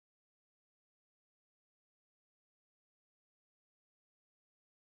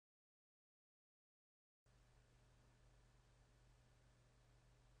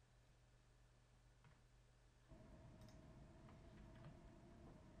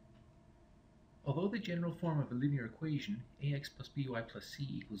Although the general form of a linear equation, Ax plus by plus c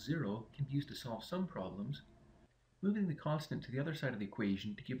equals 0, can be used to solve some problems, moving the constant to the other side of the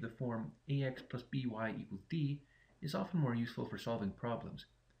equation to give the form Ax plus by equals d is often more useful for solving problems,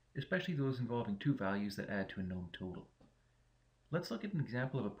 especially those involving two values that add to a known total. Let's look at an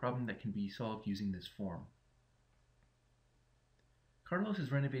example of a problem that can be solved using this form. Carlos is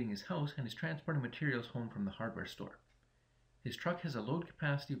renovating his house and is transporting materials home from the hardware store. His truck has a load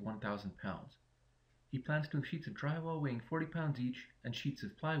capacity of 1,000 pounds. He plans to move sheets of drywall weighing 40 pounds each and sheets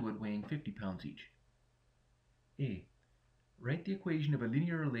of plywood weighing 50 pounds each. A. Write the equation of a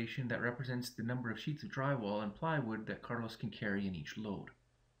linear relation that represents the number of sheets of drywall and plywood that Carlos can carry in each load.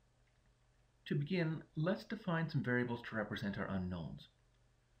 To begin, let's define some variables to represent our unknowns.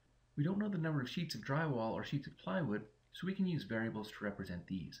 We don't know the number of sheets of drywall or sheets of plywood, so we can use variables to represent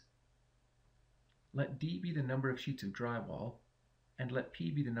these. Let D be the number of sheets of drywall, and let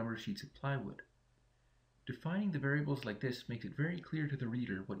P be the number of sheets of plywood. Defining the variables like this makes it very clear to the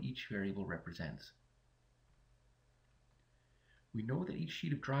reader what each variable represents. We know that each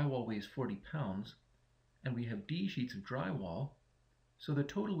sheet of drywall weighs 40 pounds, and we have D sheets of drywall, so the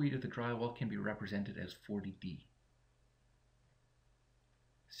total weight of the drywall can be represented as 40D.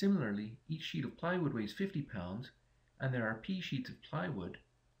 Similarly, each sheet of plywood weighs 50 pounds, and there are P sheets of plywood,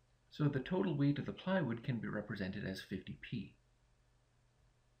 so the total weight of the plywood can be represented as 50P.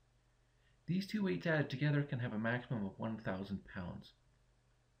 These two weights added together can have a maximum of 1,000 pounds.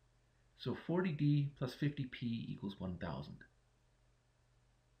 So 40D plus 50P equals 1,000.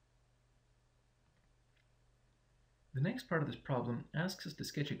 The next part of this problem asks us to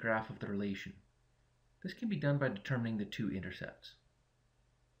sketch a graph of the relation. This can be done by determining the two intercepts.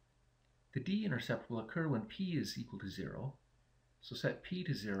 The d-intercept will occur when p is equal to 0, so set p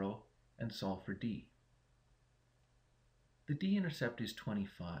to 0 and solve for d. The d-intercept is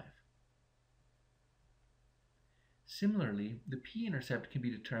 25. Similarly, the p-intercept can be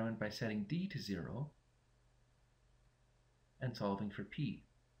determined by setting d to 0 and solving for p.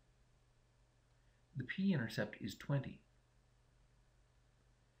 The p-intercept is 20.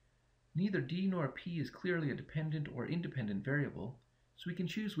 Neither d nor p is clearly a dependent or independent variable, so we can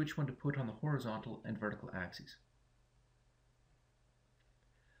choose which one to put on the horizontal and vertical axes.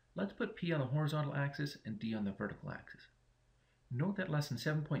 Let's put p on the horizontal axis and d on the vertical axis. Note that lesson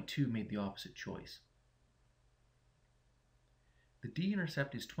 7.2 made the opposite choice. The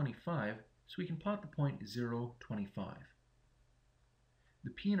d-intercept is 25, so we can plot the point 0, 25. The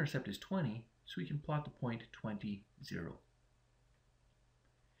p-intercept is 20, so we can plot the point 20, 0.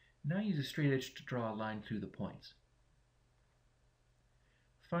 Now use a straight edge to draw a line through the points.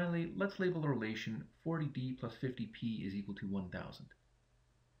 Finally, let's label the relation 40D plus 50P is equal to 1,000.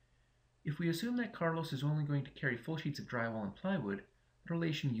 If we assume that Carlos is only going to carry full sheets of drywall and plywood, the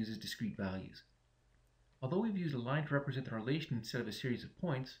relation uses discrete values. Although we've used a line to represent the relation instead of a series of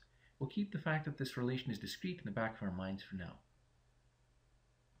points, we'll keep the fact that this relation is discrete in the back of our minds for now.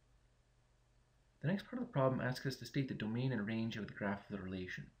 The next part of the problem asks us to state the domain and range of the graph of the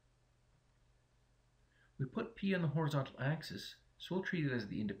relation. We put p on the horizontal axis, so we'll treat it as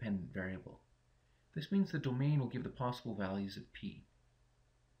the independent variable. This means the domain will give the possible values of p.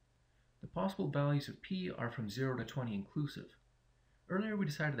 The possible values of p are from 0 to 20 inclusive. Earlier we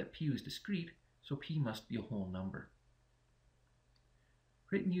decided that p was discrete, so p must be a whole number.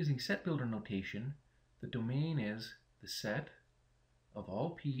 Written using set builder notation, the domain is the set of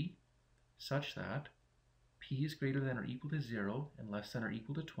all p such that p is greater than or equal to 0 and less than or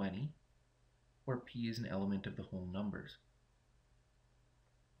equal to 20, where p is an element of the whole numbers.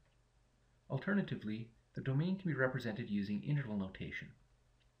 Alternatively, the domain can be represented using interval notation.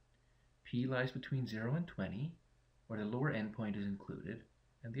 P lies between 0 and 20, where the lower endpoint is included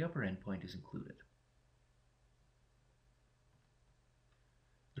and the upper endpoint is included.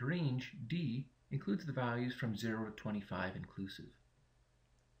 The range, D, includes the values from 0 to 25 inclusive.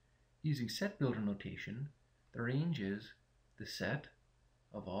 Using set builder notation, the range is the set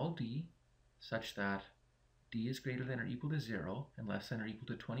of all D such that D is greater than or equal to 0 and less than or equal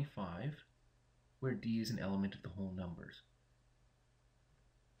to 25, where D is an element of the whole numbers.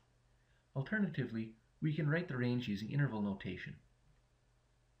 Alternatively, we can write the range using interval notation.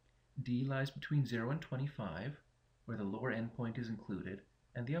 D lies between 0 and 25, where the lower endpoint is included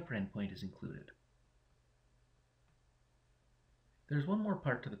and the upper endpoint is included. There's one more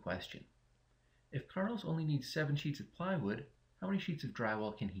part to the question. If Carlos only needs 7 sheets of plywood, how many sheets of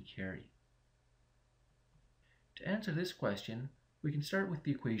drywall can he carry? To answer this question, we can start with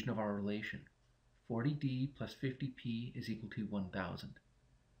the equation of our relation. 40D plus 50P is equal to 1,000.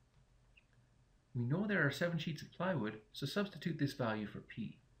 We know there are 7 sheets of plywood, so substitute this value for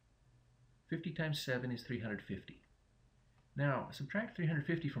P. 50 times 7 is 350. Now, subtract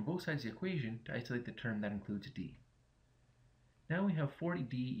 350 from both sides of the equation to isolate the term that includes d. Now we have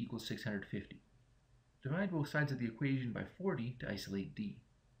 40d equals 650. Divide both sides of the equation by 40 to isolate d.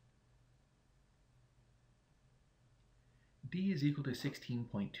 D is equal to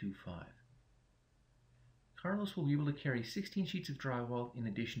 16.25. Carlos will be able to carry 16 sheets of drywall in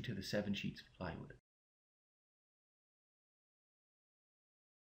addition to the 7 sheets of plywood.